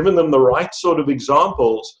tools, you've given them the right sort of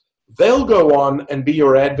examples, they'll go on and be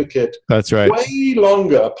your advocate. That's right. Way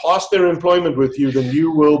longer past their employment with you than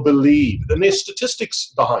you will believe. And there's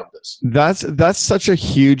statistics behind this. That's such a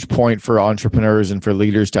huge point for entrepreneurs and for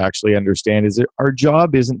leaders to actually understand, is that our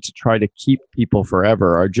job isn't to try to keep people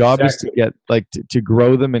forever. Our job is to get to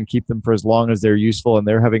grow them and keep them for as long as they're useful and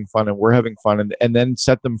they're having fun and we're having fun, and then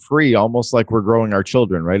set them free, almost like we're growing our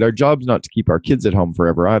children, right? Our job's not to keep our kids at home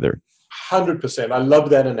forever either. 100%. I love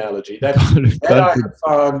that analogy. That I have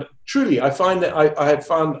found truly. I find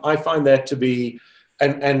that to be,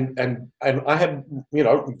 and I have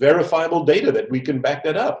verifiable data that we can back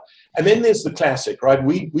that up. And then there's the classic, right?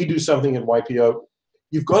 We do something in YPO.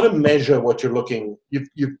 You've got to measure what you're looking.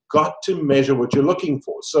 You've got to measure what you're looking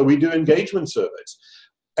for. So we do engagement surveys,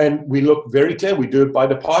 and we look very clear. We do it by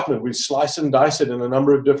department. We slice and dice it in a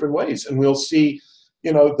number of different ways, and we'll see.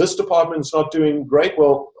 This department's not doing great.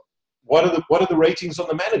 Well, what are the ratings on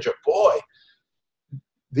the manager? Boy,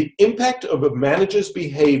 the impact of a manager's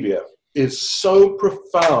behavior is so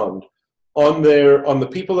profound on the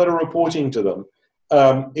people that are reporting to them.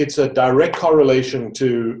 It's a direct correlation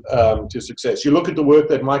to success. You look at the work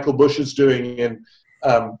that Michael Bush is doing in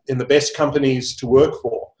the best companies to work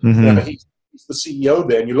for. Mm-hmm. He's the CEO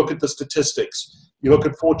there, and you look at the statistics. You look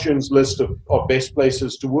at Fortune's list of best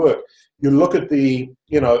places to work. You look at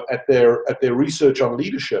at their research on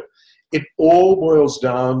leadership. It all boils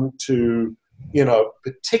down to,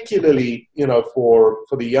 particularly, for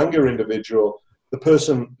the younger individual, the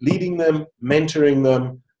person leading them, mentoring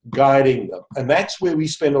them, guiding them. And that's where we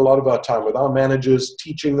spend a lot of our time with our managers,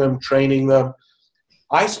 teaching them, training them.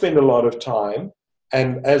 I spend a lot of time,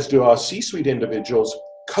 and as do our C-suite individuals,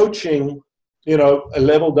 coaching, a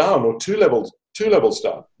level down or two levels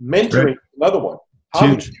down, mentoring. Right. Another one.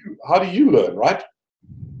 How do you learn, right?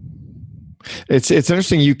 It's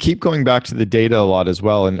interesting. You keep going back to the data a lot as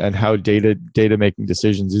well, and how data making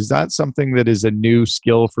decisions. Is that something that is a new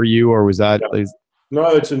skill for you, or was that? Yeah. No,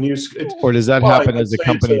 it's a new skill. Or does that happen as the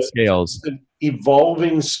company scales? It's an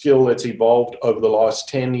evolving skill that's evolved over the last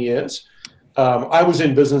 10 years. I was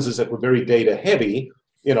in businesses that were very data heavy,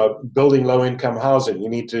 building low income housing. You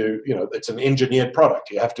need to, it's an engineered product.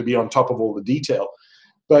 You have to be on top of all the detail.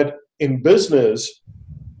 But in business,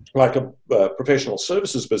 like a professional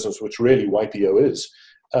services business, which really YPO is,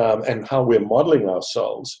 and how we're modeling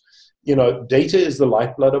ourselves, data is the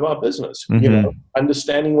lifeblood of our business. Mm-hmm.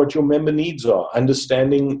 Understanding what your member needs are,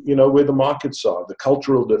 understanding, where the markets are, the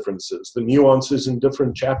cultural differences, the nuances in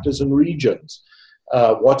different chapters and regions,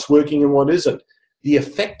 what's working and what isn't, the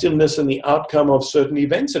effectiveness and the outcome of certain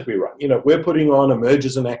events that we run. We're putting on a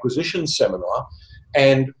mergers and acquisitions seminar,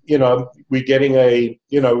 and, we're getting a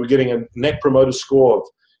net promoter score of,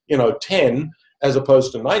 10 as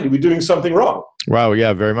opposed to 90. We're doing something wrong. Wow.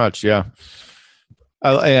 Yeah, very much. Yeah.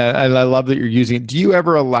 I love that you're using it. Do you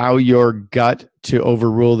ever allow your gut to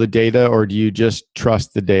overrule the data, or do you just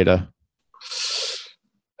trust the data?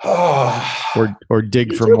 Or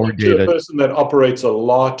dig for more data? A person that operates a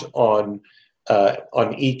lot on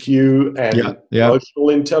on EQ and emotional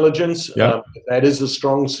intelligence. That is a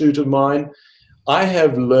strong suit of mine. I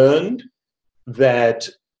have learned that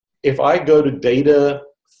if I go to data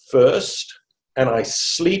first and I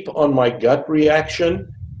sleep on my gut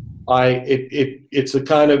reaction, it's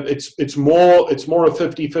more a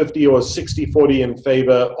 50-50 or 60-40 in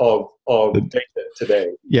favor of data today.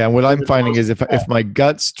 Yeah, and what I'm finding is if my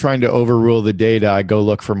gut's trying to overrule the data, I go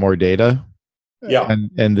look for more data. Yeah,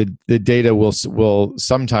 and the data will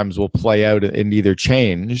sometimes play out and either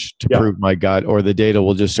change to prove my gut, or the data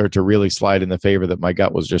will just start to really slide in the favor that my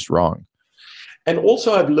gut was just wrong. And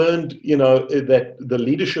also I've learned, that the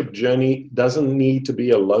leadership journey doesn't need to be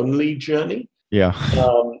a lonely journey. Yeah.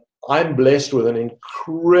 I'm blessed with an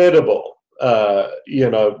incredible,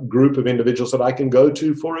 group of individuals that I can go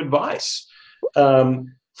to for advice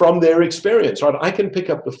from their experience, right? I can pick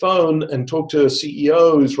up the phone and talk to a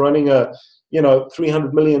CEO who's running a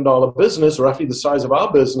 $300 million business, roughly the size of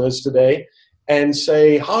our business today, and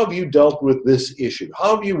say, how have you dealt with this issue?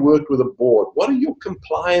 How have you worked with a board? What are your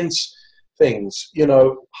compliance things?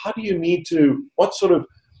 How do you need to, what sort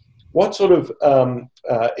of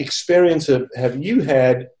experience have you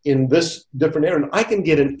had in this different area? And I can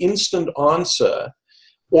get an instant answer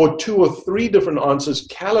or 2 or 3 different answers,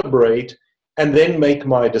 calibrate, and then make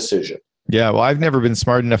my decision. Yeah, well, I've never been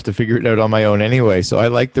smart enough to figure it out on my own anyway, so I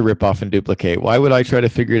like the rip off and duplicate. Why would I try to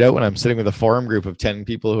figure it out when I'm sitting with a forum group of 10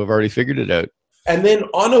 people who have already figured it out? And then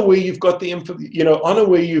honor where you've got the info, honor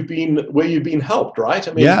where you've been helped, right?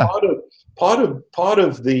 I mean, part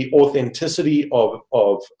of the authenticity of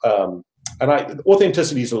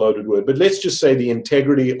authenticity is a loaded word, but let's just say the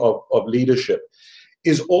integrity of leadership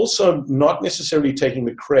is also not necessarily taking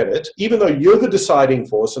the credit, even though you're the deciding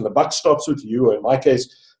force and the buck stops with you, or in my case,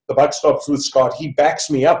 the buck stops with Scott. He backs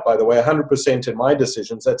me up, by the way, 100% in my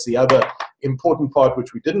decisions. That's the other important part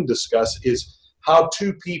which we didn't discuss, is how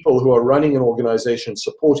 2 people who are running an organization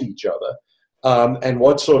support each other, and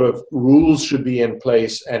what sort of rules should be in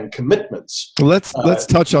place and commitments. Let's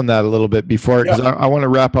touch on that a little bit before, because I want to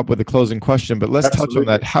wrap up with a closing question, but let's touch on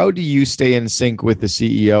that. How do you stay in sync with the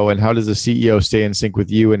CEO, and how does the CEO stay in sync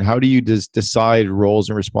with you, and how do you decide roles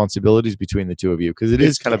and responsibilities between the 2 of you? Because it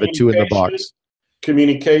is kind of a 2 in the box.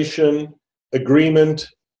 Communication, agreement,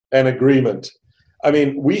 and agreement. I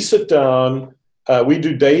mean, we sit down, we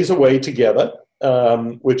do days away together,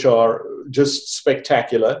 which are just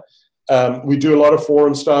spectacular. We do a lot of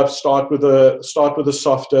forum stuff. Start with a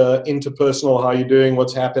softer interpersonal, how you doing,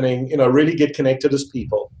 what's happening. Really get connected as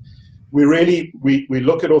people. We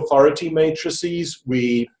look at authority matrices.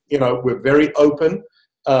 We're very open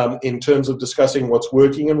in terms of discussing what's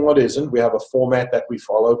working and what isn't. We have a format that we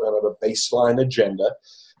follow, kind of a baseline agenda.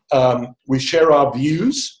 We share our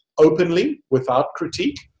views openly without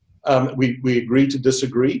critique. We agree to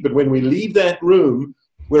disagree, but when we leave that room,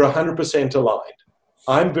 we're 100% aligned.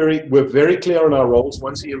 We're very clear on our roles.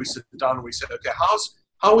 Once a year we sit down and we say, okay,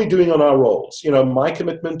 how are we doing on our roles? My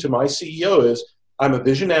commitment to my CEO is I'm a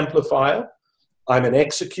vision amplifier. I'm an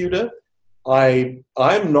executor. I'm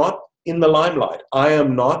not in the limelight. I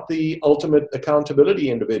am not the ultimate accountability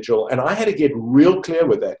individual. And I had to get real clear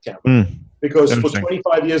with that, Cameron, because for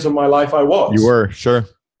 25 years of my life I was. You were, sure.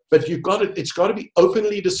 But it's got to be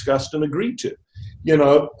openly discussed and agreed to.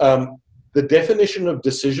 The definition of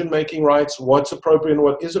decision-making rights, what's appropriate and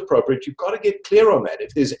what is appropriate, you've got to get clear on that.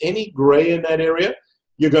 If there's any gray in that area,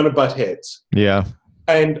 you're going to butt heads. Yeah.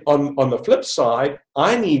 And on the flip side,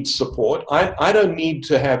 I need support. I don't need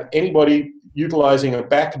to have anybody utilizing a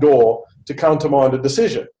back door to countermand a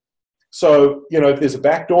decision. So, if there's a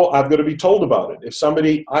back door, I've got to be told about it. If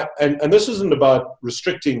somebody, and this isn't about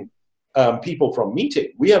restricting people from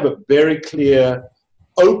meeting. We have a very clear,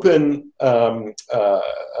 open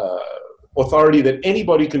authority that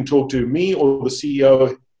anybody can talk to, me or the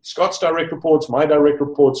CEO. Scott's direct reports, my direct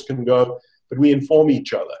reports can go, but we inform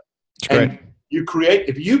each other. And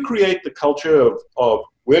if you create the culture of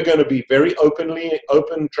we're going to be very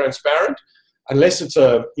open, transparent, unless it's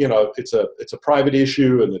a private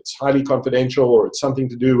issue and it's highly confidential, or it's something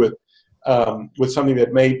to do with something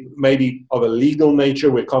that may be of a legal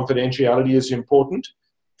nature where confidentiality is important,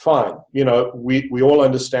 fine. We all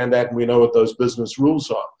understand that and we know what those business rules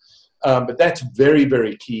are. But that's very,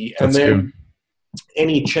 very key. And then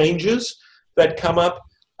any changes that come up,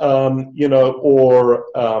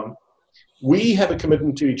 we have a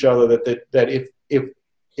commitment to each other that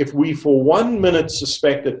if we for 1 minute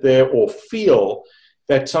suspect that or feel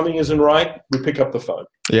that something isn't right, we pick up the phone.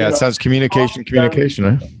 Yeah, it sounds communication, right?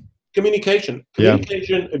 Communication,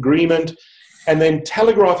 agreement, and then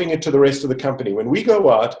telegraphing it to the rest of the company. When we go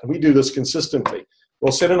out, and we do this consistently,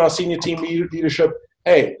 we'll set in our senior team leadership,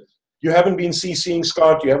 hey, you haven't been CCing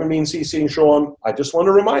Scott, you haven't been CCing Sean, I just want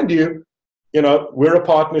to remind you, we're a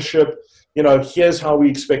partnership. Here's how we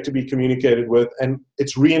expect to be communicated with, and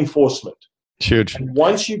it's reinforcement. Huge. And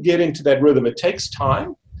once you get into that rhythm, it takes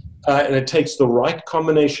time, and it takes the right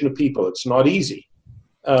combination of people. It's not easy,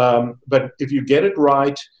 but if you get it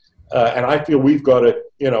right, and I feel we've got it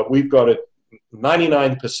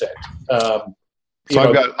 99%.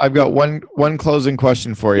 I've got one closing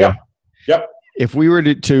question for you. Yep. If we were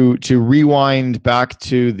to rewind back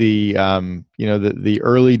to the the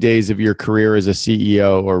early days of your career as a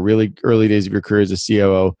CEO, or really early days of your career as a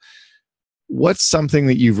COO, what's something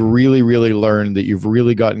that you've really, really learned, that you've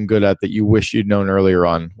really gotten good at, that you wish you'd known earlier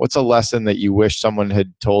on? What's a lesson that you wish someone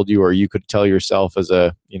had told you, or you could tell yourself as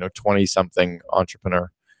a 20-something entrepreneur?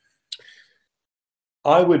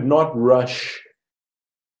 I would not rush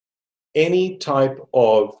any type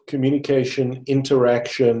of communication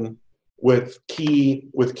interaction with key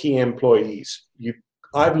employees.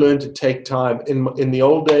 I've learned to take time. In the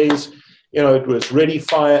old days, it was ready,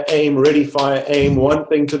 fire, aim, one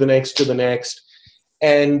thing to the next.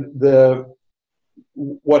 And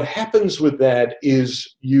what happens with that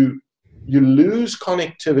is you lose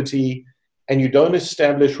connectivity and you don't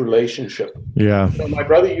establish relationship. Yeah. My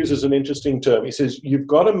brother uses an interesting term. He says, you've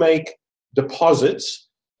got to make deposits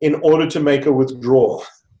in order to make a withdrawal.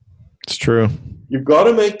 It's true. You've got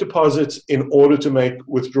to make deposits in order to make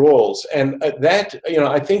withdrawals. And that,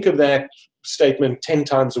 I think of that statement 10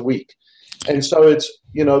 times a week. And so it's,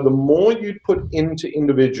 the more you put into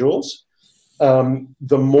individuals,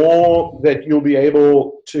 the more that you'll be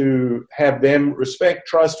able to have them respect,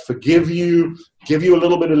 trust, forgive you, give you a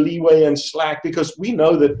little bit of leeway and slack, because we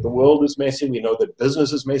know that the world is messy. We know that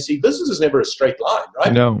business is messy. Business is never a straight line,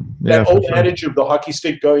 right? No. Yeah, that old adage of the hockey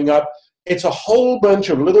stick going up, it's a whole bunch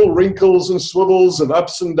of little wrinkles and swivels and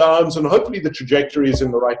ups and downs, and hopefully the trajectory is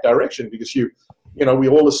in the right direction, because we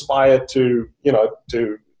all aspire to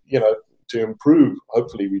improve.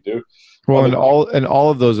 Hopefully we do. Well, and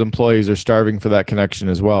all of those employees are starving for that connection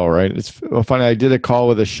as well, right? It's funny. I did a call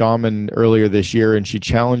with a shaman earlier this year, and she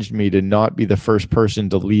challenged me to not be the first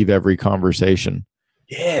person to leave every conversation.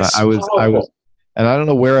 Yes, I was, and I don't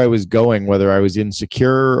know where I was going, whether I was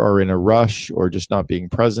insecure or in a rush or just not being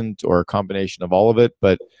present, or a combination of all of it.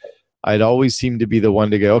 But I'd always seemed to be the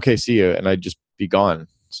one to go, okay, see you, and I'd just be gone.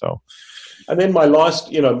 So. And then my last,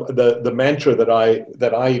 the mantra that I've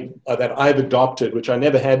adopted, which I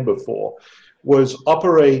never had before, was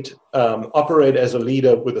operate as a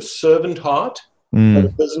leader with a servant heart and a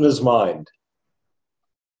business mind.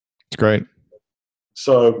 It's great.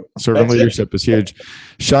 So servant leadership is huge.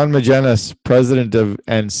 Sean Magennis, president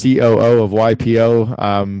and COO of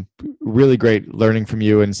YPO. Really great learning from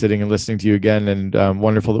you and sitting and listening to you again. And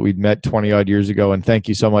wonderful that we'd met 20 odd years ago. And thank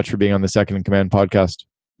you so much for being on the Second in Command podcast.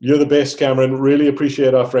 You're the best, Cameron. Really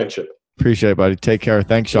appreciate our friendship. Appreciate it, buddy. Take care.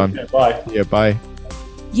 Thanks, Sean. Okay, bye. Yeah, bye.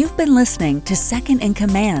 You've been listening to Second in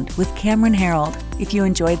Command with Cameron Harold. If you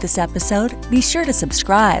enjoyed this episode, be sure to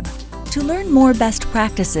subscribe. To learn more best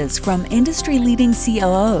practices from industry-leading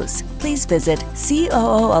COOs, please visit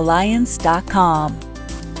COOalliance.com.